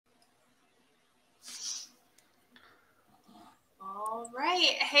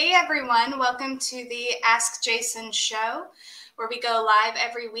right. Hey, everyone. Welcome to the Ask Jason show, where we go live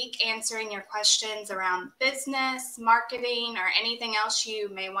every week answering your questions around business, marketing, or anything else you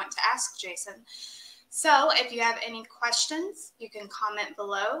may want to ask Jason. So if you have any questions, you can comment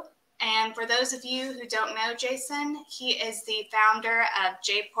below. And for those of you who don't know Jason, he is the founder of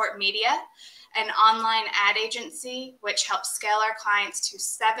JPORT Media, an online ad agency which helps scale our clients to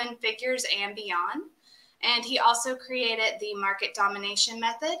 7 figures and beyond. And he also created the market domination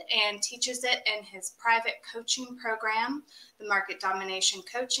method and teaches it in his private coaching program, the Market Domination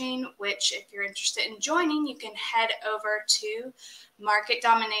Coaching, which if you're interested in joining, you can head over to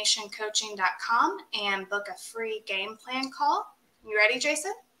marketdominationcoaching.com and book a free game plan call. You ready,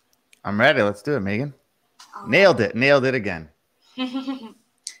 Jason? I'm ready. Let's do it, Megan. Nailed it. Nailed it again. Okay,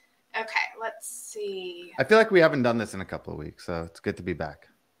 let's see. I feel like we haven't done this in a couple of weeks, so it's good to be back.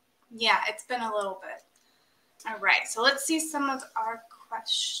 Yeah, it's been a little bit. All right, so let's see some of our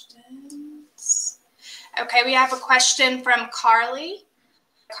questions. Okay, we have a question from Carly.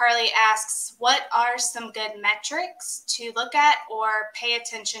 Carly asks, what are some good metrics to look at or pay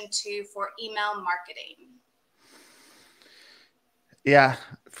attention to for email marketing? Yeah,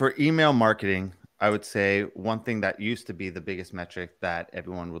 for email marketing, I would say one thing that used to be the biggest metric that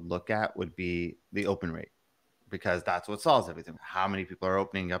everyone would look at would be the open rate, because that's what solves everything. How many people are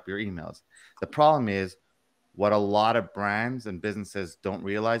opening up your emails? The problem is, what a lot of brands and businesses don't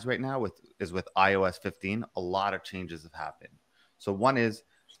realize right now with iOS 15, a lot of changes have happened. So one is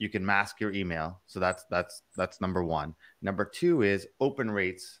you can mask your email. So that's number one. Number two is open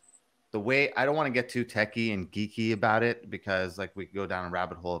rates. The way, I don't want to get too techie and geeky about it, because like we could go down a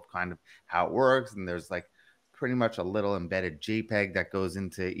rabbit hole of kind of how it works. And there's like pretty much a little embedded JPEG that goes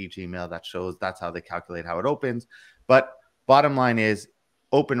into each email that shows that's how they calculate how it opens. But bottom line is,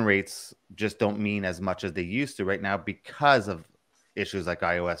 open rates just don't mean as much as they used to right now because of issues like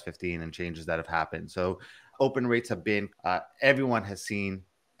iOS 15 and changes that have happened. So open rates have been, everyone has seen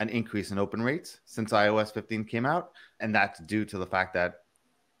an increase in open rates since iOS 15 came out. And that's due to the fact that,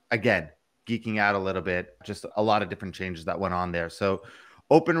 again, geeking out a little bit, just a lot of different changes that went on there. So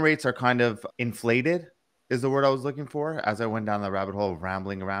open rates are kind of inflated, is the word I was looking for as I went down the rabbit hole of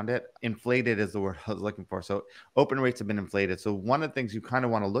rambling around it. Inflated is the word I was looking for. So open rates have been inflated. So one of the things you kind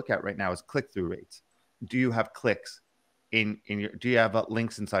of want to look at right now is click-through rates. Do you have clicks do you have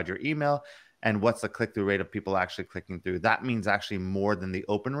links inside your email? And what's the click-through rate of people actually clicking through? That means actually more than the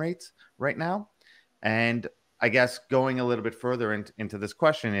open rates right now. And I guess going a little bit further into this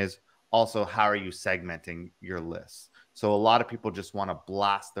question is also, how are you segmenting your lists? So a lot of people just want to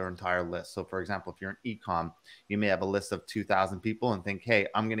blast their entire list. So for example, if you're an e-com, you may have a list of 2,000 people and think, hey,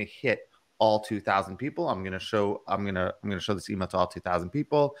 I'm going to hit all 2,000 people. I'm going to show this email to all 2,000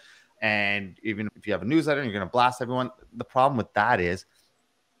 people. And even if you have a newsletter, you're going to blast everyone. The problem with that is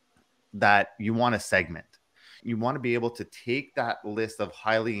that you want to segment. You want to be able to take that list of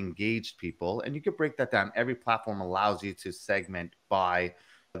highly engaged people, and you could break that down. Every platform allows you to segment by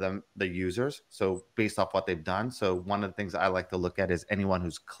the users, so based off what they've done. So one of the things I like to look at is anyone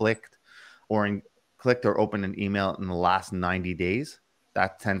who's clicked or opened an email in the last 90 days.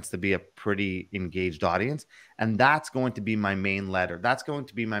 That tends to be a pretty engaged audience, and that's going to be my main letter. That's going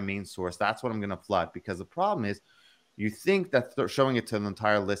to be my main source. That's what I'm going to flood, because the problem is, you think that showing it to the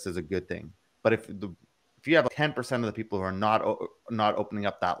entire list is a good thing, but if you have 10% of the people who are not opening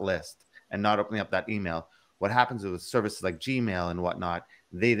up that list and not opening up that email, what happens with services like Gmail and whatnot,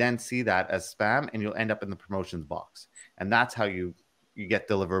 they then see that as spam, and you'll end up in the promotions box. And that's how you get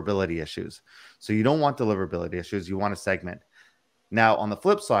deliverability issues. So you don't want deliverability issues. You want to segment. Now, on the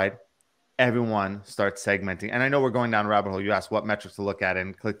flip side, everyone starts segmenting. And I know we're going down a rabbit hole. You asked what metrics to look at,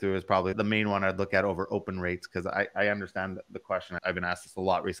 and click-through is probably the main one I'd look at over open rates, because I understand the question. I've been asked this a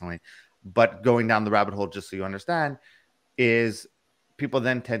lot recently. But going down the rabbit hole, just so you understand, is people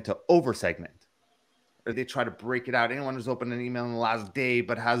then tend to over-segment. Or they try to break it out. Anyone who's opened an email in the last day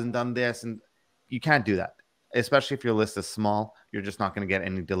but hasn't done this, and you can't do that. Especially if your list is small, you're just not going to get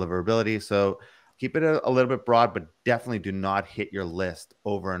any deliverability. So keep it a little bit broad, but definitely do not hit your list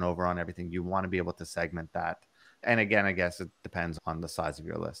over and over on everything. You want to be able to segment that. And again, I guess it depends on the size of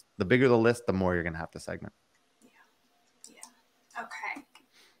your list. The bigger the list, the more you're going to have to segment. Yeah.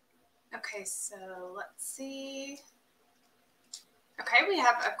 Okay, so let's see. Okay, we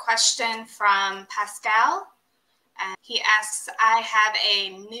have a question from Pascal. And he asks, I have a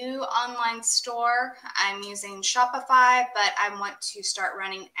new online store. I'm using Shopify, but I want to start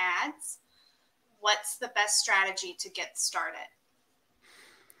running ads. What's the best strategy to get started?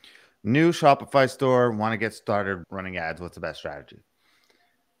 New Shopify store, want to get started running ads. What's the best strategy?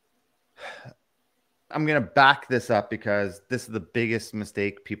 I'm going to back this up because this is the biggest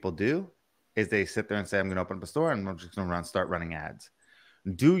mistake people do is they sit there and say, I'm going to open up a store and I'm just going to start running ads.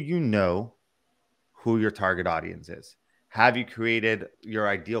 Do you know who your target audience is? Have you created your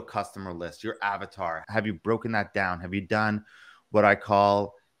ideal customer list, your avatar? Have you broken that down? Have you done what I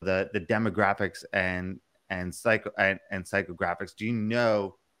call the demographics and psychographics? Do you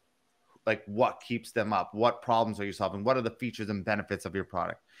know like what keeps them up? What problems are you solving? What are the features and benefits of your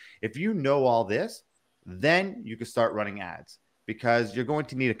product? If you know all this, then you can start running ads because you're going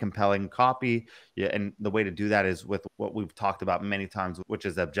to need a compelling copy. Yeah, and the way to do that is with what we've talked about many times, which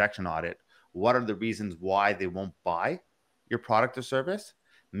is objection audit. What are the reasons why they won't buy your product or service?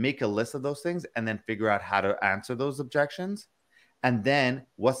 Make a list of those things and then figure out how to answer those objections. And then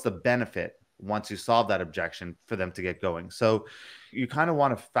what's the benefit once you solve that objection for them to get going? So you kind of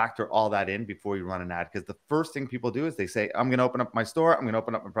want to factor all that in before you run an ad, because the first thing people do is they say, I'm going to open up my store. I'm going to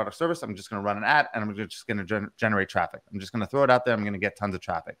open up my product service. I'm just going to run an ad and I'm just going to generate traffic. I'm just going to throw it out there. I'm going to get tons of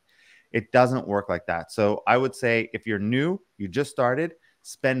traffic. It doesn't work like that. So I would say if you're new, you just started,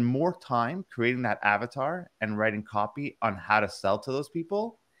 spend more time creating that avatar and writing copy on how to sell to those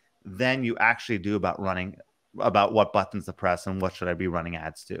people than you actually do about what buttons to press and what should I be running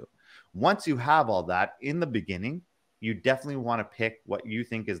ads to. Once you have all that in the beginning, you definitely want to pick what you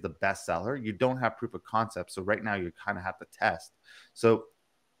think is the best seller. You don't have proof of concept. So right now you kind of have to test. So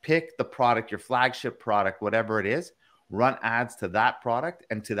pick the product, your flagship product, whatever it is, run ads to that product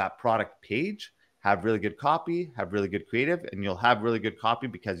and to that product page, have really good copy, have really good creative, and you'll have really good copy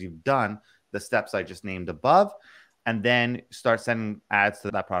because you've done the steps I just named above, and then start sending ads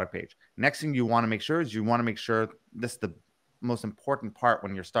to that product page. Next thing you want to make sure is this is the most important part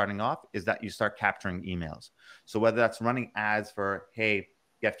when you're starting off, is that you start capturing emails. So whether that's running ads for, hey,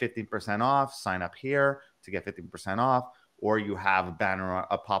 get 15% off, sign up here to get 15% off, or you have a banner,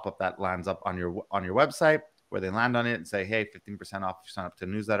 a pop-up that lands up on your website where they land on it and say, hey, 15% off if you sign up to a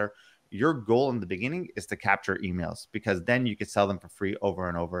newsletter. Your goal in the beginning is to capture emails because then you could sell them for free over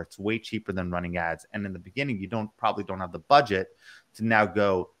and over. It's way cheaper than running ads. And in the beginning, you probably don't have the budget to now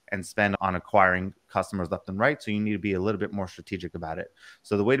go and spend on acquiring customers left and right. So you need to be a little bit more strategic about it.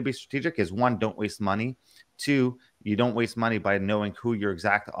 So the way to be strategic is, one, don't waste money. Two, you don't waste money by knowing who your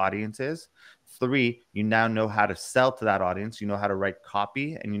exact audience is. Three, you now know how to sell to that audience. You know how to write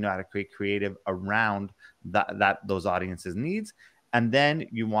copy and you know how to create creative around those audiences' needs. And then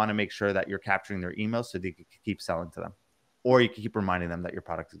you want to make sure that you're capturing their emails so that you can keep selling to them, or you can keep reminding them that your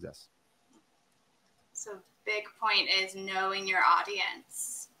product exists. So big point is knowing your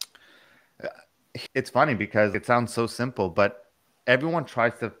audience. It's funny because it sounds so simple, but everyone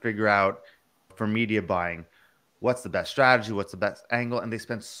tries to figure out for media buying, what's the best strategy, what's the best angle, and they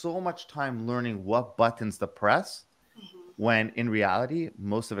spend so much time learning what buttons to press. When in reality,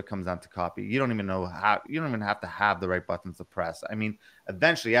 most of it comes down to copy. You don't even know how, you don't even have to have the right buttons to press. I mean,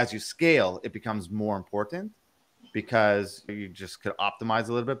 eventually, as you scale, it becomes more important because you just could optimize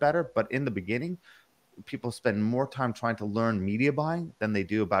a little bit better. But in the beginning, people spend more time trying to learn media buying than they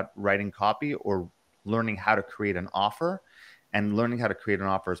do about writing copy or learning how to create an offer. And learning how to create an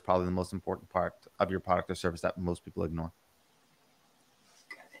offer is probably the most important part of your product or service that most people ignore.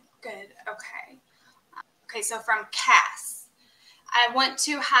 Good. Okay, so from Cass, I want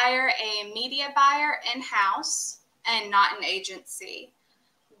to hire a media buyer in-house and not an agency.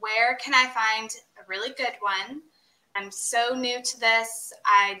 Where can I find a really good one? I'm so new to this,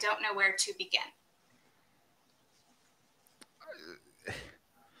 I don't know where to begin.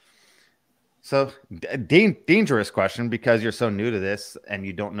 So dangerous question because you're so new to this and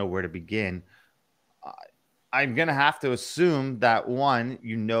you don't know where to begin. I'm going to have to assume that, one,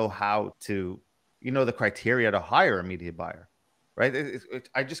 you know the criteria to hire a media buyer, right?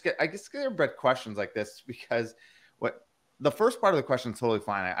 I just get read questions like this because the first part of the question is totally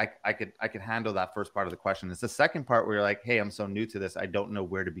fine. I could handle that first part of the question. It's the second part where you're like, hey, I'm so new to this, I don't know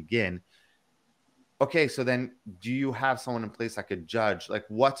where to begin. Okay, so then do you have someone in place that could judge, like,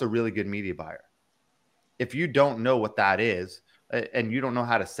 what's a really good media buyer? If you don't know what that is and you don't know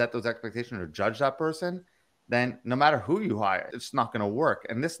how to set those expectations or judge that person, then no matter who you hire, it's not going to work.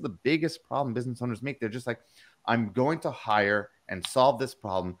 And this is the biggest problem business owners make. They're just like, I'm going to hire and solve this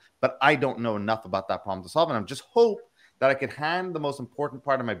problem, but I don't know enough about that problem to solve it. I'm just hope that I could hand the most important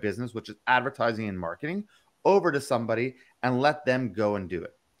part of my business, which is advertising and marketing, over to somebody and let them go and do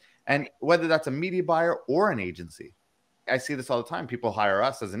it. And whether that's a media buyer or an agency, I see this all the time. People hire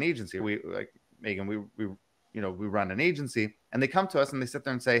us as an agency. We, like Megan, we run an agency, and they come to us and they sit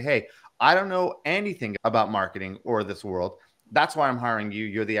there and say, hey, I don't know anything about marketing or this world. That's why I'm hiring you.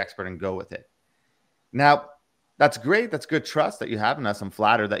 You're the expert, and go with it. Now, That's great. That's good trust that you have in us. I'm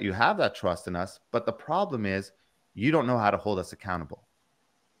flattered that you have that trust in us. But the problem is you don't know how to hold us accountable.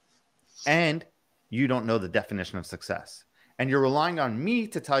 And you don't know the definition of success. And you're relying on me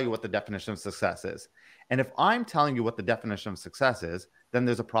to tell you what the definition of success is. And if I'm telling you what the definition of success is, then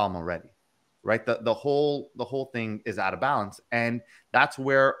there's a problem already, right? The whole thing is out of balance. And that's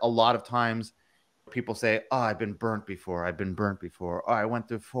where a lot of times people say, oh, I've been burnt before. I've been burnt before. Oh, I went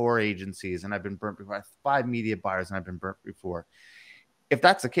through 4 agencies and I've been burnt before. I have 5 media buyers and I've been burnt before. If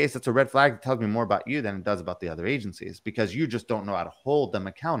that's the case, that's a red flag that tells me more about you than it does about the other agencies, because you just don't know how to hold them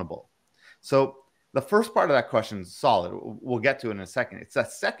accountable. So the first part of that question is solid. We'll get to it in a second. It's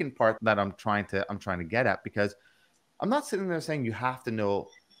that second part that I'm trying to get at, because I'm not sitting there saying you have to know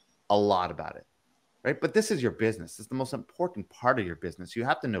a lot about it, right? But this is your business. It's the most important part of your business. You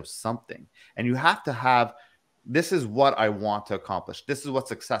have to know something, and you have to have, this is what I want to accomplish. This is what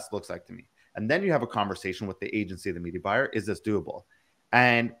success looks like to me. And then you have a conversation with the agency, the media buyer. Is this doable?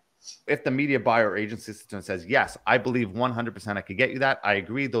 And if the media buyer or agency system says, yes, I believe 100% I could get you that, I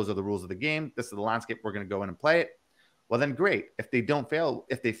agree, those are the rules of the game, this is the landscape, we're going to go in and play it, well, then great. If they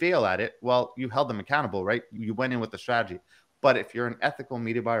fail at it, well, you held them accountable, right? You went in with the strategy. But if you're an ethical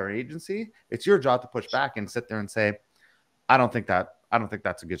media buyer or agency, it's your job to push back and sit there and say, I don't think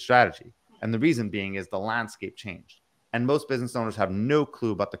that's a good strategy. And the reason being is the landscape changed. And most business owners have no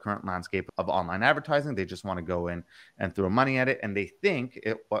clue about the current landscape of online advertising. They just want to go in and throw money at it. And they think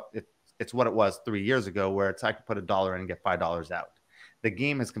it's what it was 3 years ago, where it's I could put $1 in and get $5 out. The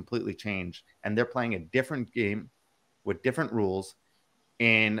game has completely changed, and they're playing a different game with different rules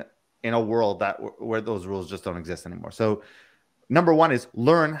in a world where those rules just don't exist anymore. So number one is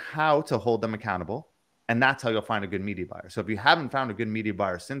learn how to hold them accountable. And that's how you'll find a good media buyer. So if you haven't found a good media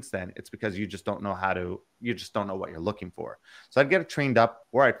buyer since then, it's because you just don't know you just don't know what you're looking for. So I'd get it trained up,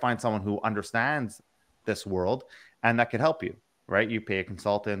 or I'd find someone who understands this world and that could help you, right? You pay a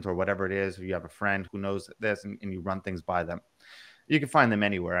consultant or whatever it is, or you have a friend who knows this and you run things by them. You can find them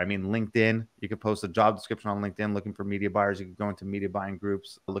anywhere. I mean, LinkedIn, you could post a job description on LinkedIn looking for media buyers. You could go into media buying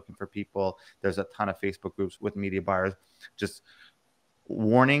groups looking for people. There's a ton of Facebook groups with media buyers. Just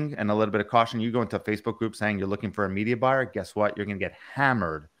warning and a little bit of caution. You go into a Facebook group saying you're looking for a media buyer, guess what? You're going to get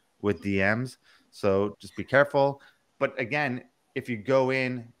hammered with DMs. So just be careful. But again, if you go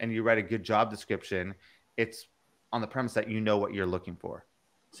in and you write a good job description, it's on the premise that you know what you're looking for.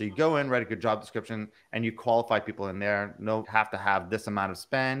 So you go in, write a good job description, and you qualify people in there. No, have to have this amount of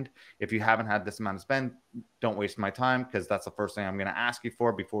spend. If you haven't had this amount of spend, don't waste my time, because that's the first thing I'm going to ask you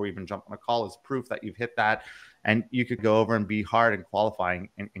for before we even jump on a call, is proof that you've hit that. And you could go over and be hard and qualifying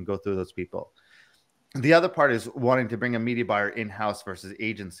and go through those people. The other part is wanting to bring a media buyer in-house versus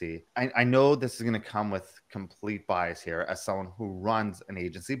agency. I know this is going to come with complete bias here as someone who runs an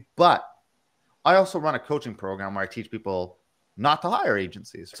agency, but I also run a coaching program where I teach people not to hire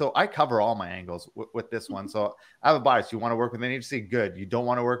agencies. So I cover all my angles with this one. So I have a bias. You want to work with an agency? Good. You don't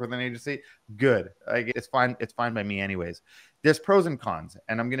want to work with an agency? Good. It's fine. It's fine by me anyways. There's pros and cons,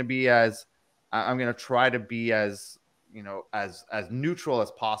 and I'm going to try to be as neutral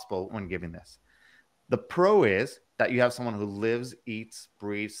as possible when giving this. The pro is that you have someone who lives, eats,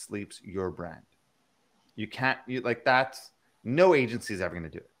 breathes, sleeps your brand. No agency is ever going to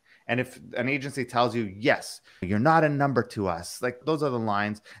do it. And if an agency tells you, yes, you're not a number to us, like those are the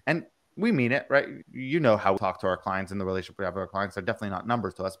lines, and we mean it, right? You know how we talk to our clients and the relationship we have with our clients. They're definitely not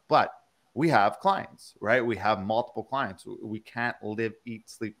numbers to us, but we have clients, right? We have multiple clients. We can't live, eat,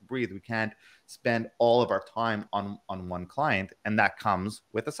 sleep, breathe. We can't spend all of our time on one client. And that comes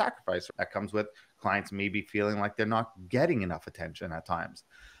with a sacrifice. That comes with clients maybe feeling like they're not getting enough attention at times.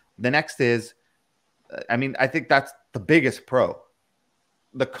 The next is, I think that's the biggest pro.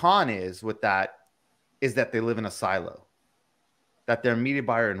 The con is that they live in a silo, that they're a media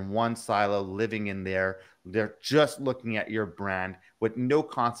buyer in one silo, living in there. They're just looking at your brand with no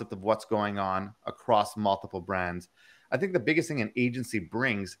concept of what's going on across multiple brands. I think the biggest thing an agency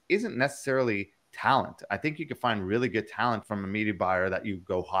brings isn't necessarily talent. I think you can find really good talent from a media buyer that you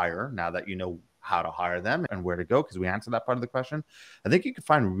go hire now that you know how to hire them and where to go, because we answered that part of the question. I think you can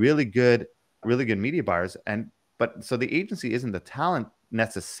find really good media buyers. But so the agency isn't the talent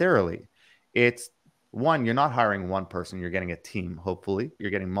necessarily. It's one, you're not hiring one person, you're getting a team. Hopefully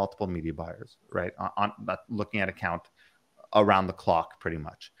you're getting multiple media buyers, right? On looking at account around the clock pretty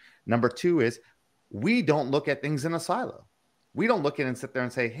much. Number two is, we don't look at things in a silo. We don't look at it and sit there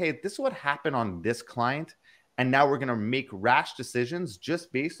and say, hey, this is what happened on this client, and now we're going to make rash decisions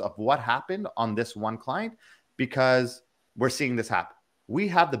just based off what happened on this one client because we're seeing this happen. We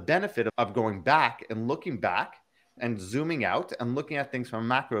have the benefit of going back and looking back and zooming out and looking at things from a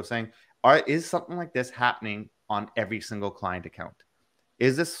macro, saying, is something like this happening on every single client account?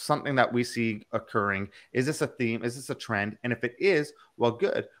 Is this something that we see occurring? Is this a theme? Is this a trend? And if it is, well,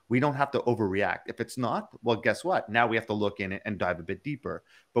 good. We don't have to overreact. If it's not, well, guess what? Now we have to look in it and dive a bit deeper.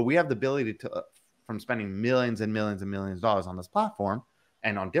 But we have the ability to, from spending millions and millions and millions of dollars on this platform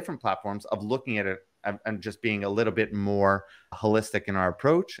and on different platforms, of looking at it and just being a little bit more holistic in our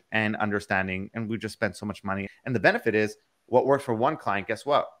approach and understanding. And we just spent so much money. And the benefit is, what works for one client, guess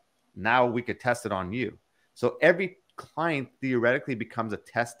what? Now we could test it on you. So every client theoretically becomes a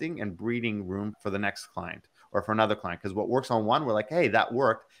testing and breeding room for the next client or for another client. Because what works on one, we're like, hey, that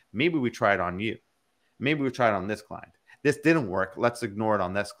worked. Maybe we try it on you. Maybe we try it on this client. This didn't work. Let's ignore it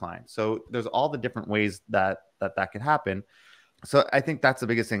on this client. So there's all the different ways that could happen. So I think that's the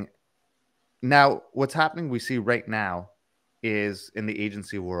biggest thing. Now, what's happening we see right now is in the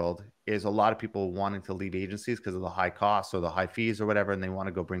agency world is a lot of people wanting to leave agencies because of the high costs or the high fees or whatever, and they want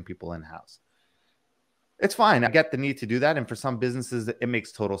to go bring people in-house. It's fine. I get the need to do that. And for some businesses, it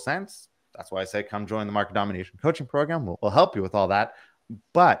makes total sense. That's why I say, come join the Market Domination Coaching Program. We'll help you with all that.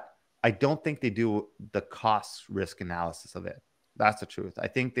 But I don't think they do the cost risk analysis of it. That's the truth. I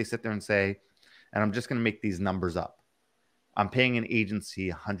think they sit there and say, and I'm just going to make these numbers up. I'm paying an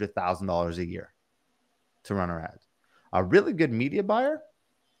agency $100,000 a year to run our ads. A really good media buyer,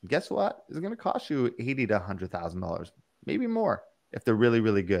 guess what? Is going to cost you $80,000 to $100,000, maybe more if they're really,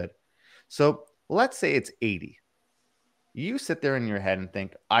 really good. So let's say it's 80. You sit there in your head and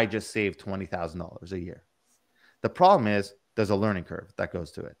think, I just saved $20,000 a year. The problem is there's a learning curve that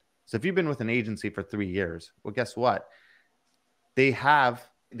goes to it. So if you've been with an agency for 3 years, well, guess what? They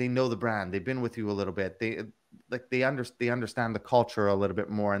know the brand. They've been with you a little bit. They understand the culture a little bit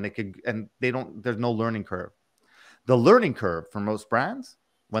more, and there's no learning curve. The learning curve for most brands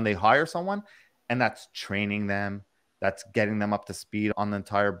when they hire someone, and that's training them, that's getting them up to speed on the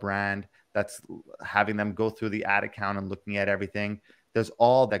entire brand, that's having them go through the ad account and looking at everything. There's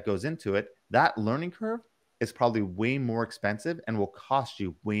all that goes into it. That learning curve is probably way more expensive and will cost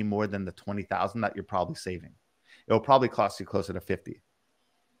you way more than the $20,000 that you're probably saving. It will probably cost you closer to 50.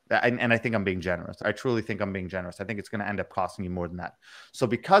 And I think I'm being generous. I truly think I'm being generous. I think it's going to end up costing you more than that. So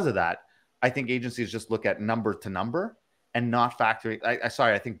because of that, I think agencies just look at number to number and not factoring.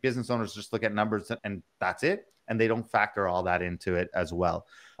 I think business owners just look at numbers and that's it. And they don't factor all that into it as well.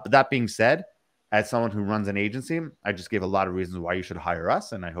 But that being said, as someone who runs an agency, I just gave a lot of reasons why you should hire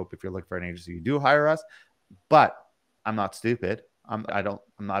us. And I hope if you're looking for an agency, you do hire us. But I'm not stupid. I'm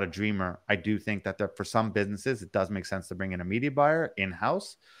not a dreamer. I do think that for some businesses, it does make sense to bring in a media buyer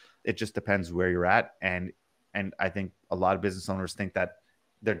in-house. It just depends where you're at. And I think a lot of business owners think that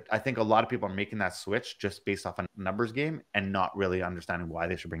I think a lot of people are making that switch just based off a numbers game and not really understanding why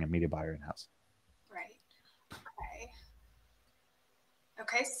they should bring a media buyer in-house. Right.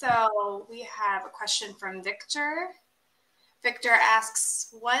 Okay, so we have a question from Victor. Victor asks,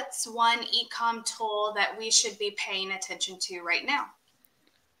 what's one e-com tool that we should be paying attention to right now?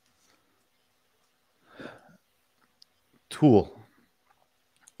 Tool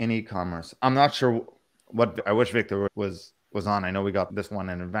in e-commerce. I'm not sure what I wish Victor was on. I know we got this one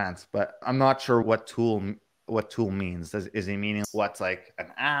in advance, but I'm not sure what tool means. Is he meaning what's like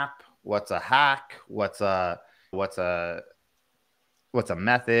an app? What's a hack? What's a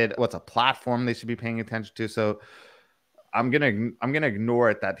method? What's a platform they should be paying attention to? So I'm gonna ignore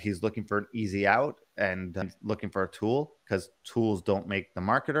it that he's looking for an easy out and looking for a tool, because tools don't make the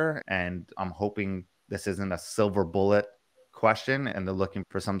marketer. And I'm hoping this isn't a silver bullet question and they're looking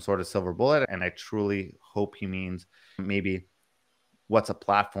for some sort of silver bullet. And I truly hope he means maybe what's a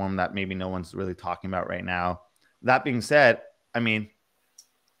platform that maybe no one's really talking about right now. That being said, I mean,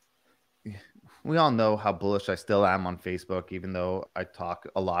 we all know how bullish I still am on Facebook, even though I talk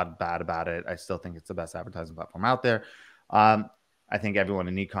a lot bad about it. I still think it's the best advertising platform out there. I think everyone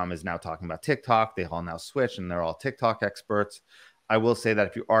in e-com is now talking about TikTok. They all now switch and they're all TikTok experts. I will say that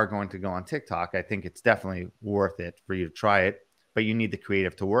if you are going to go on TikTok, I think it's definitely worth it for you to try it, but you need the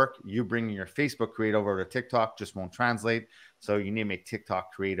creative to work. You bringing your Facebook creative over to TikTok just won't translate. So you need to make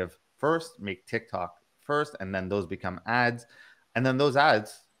TikTok creative first, and then those become ads. And then those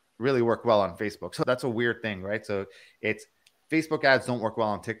ads really work well on Facebook. So that's a weird thing, right? So it's Facebook ads don't work well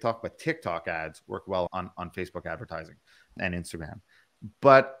on TikTok, but TikTok ads work well on Facebook advertising and Instagram.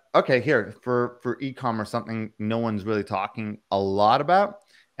 But okay, here for e-commerce, something no one's really talking a lot about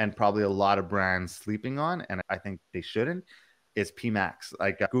and probably a lot of brands sleeping on, and I think they shouldn't, is PMax,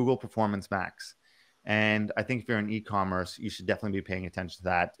 like Google Performance Max. And I think if you're in e-commerce, you should definitely be paying attention to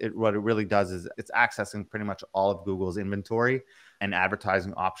that. What it really does is it's accessing pretty much all of Google's inventory and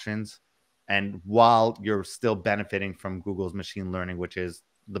advertising options. And while you're still benefiting from Google's machine learning, which is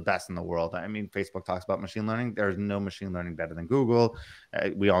the best in the world. I mean, Facebook talks about machine learning. There's no machine learning better than Google.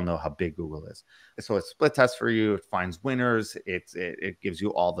 We all know how big Google is. So it split tests for you. It finds winners. It gives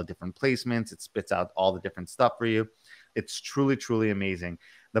you all the different placements. It spits out all the different stuff for you. It's truly, truly amazing.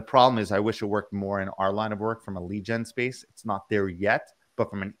 The problem is I wish it worked more in our line of work from a lead gen space. It's not there yet, but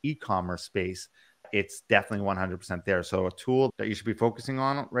from an e-commerce space, it's definitely 100% there. So a tool that you should be focusing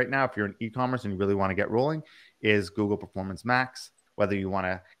on right now, if you're in e-commerce and you really want to get rolling, is Google Performance Max. Whether you want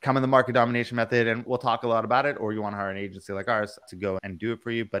to come in the market domination method, and we'll talk a lot about it, or you want to hire an agency like ours to go and do it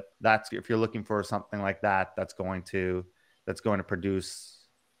for you. But that's, if you're looking for something like that, that's going to produce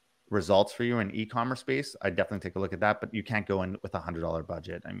results for you in e-commerce space, I definitely take a look at that. But you can't go in with $100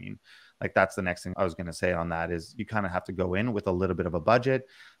 budget. I mean, like, that's the next thing I was going to say on that, is you kind of have to go in with a little bit of a budget.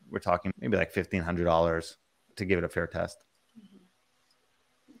 We're talking maybe like $1,500 to give it a fair test.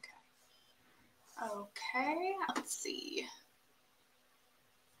 Okay, let's see.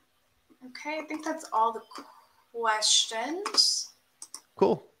 Okay, I think that's all the questions.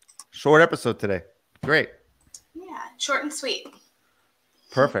 Cool. Short episode today. Great. Yeah, short and sweet.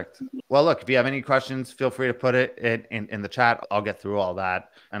 Perfect. Well, look, if you have any questions, feel free to put it in the chat. I'll get through all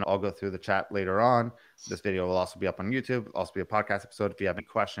that, and I'll go through the chat later on. This video will also be up on YouTube, also be a podcast episode. If you have any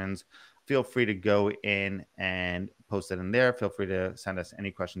questions, feel free to go in and post it in there. Feel free to send us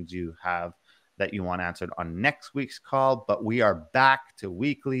any questions you have that you want answered on next week's call. But we are back to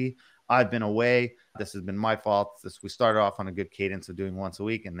weekly. I've been away. This has been my fault. We started off on a good cadence of doing once a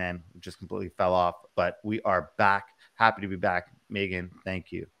week, and then just completely fell off. But we are back. Happy to be back. Megan,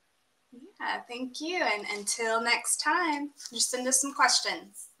 thank you. Yeah, thank you. And until next time, just send us some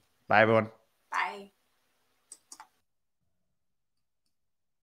questions. Bye, everyone. Bye.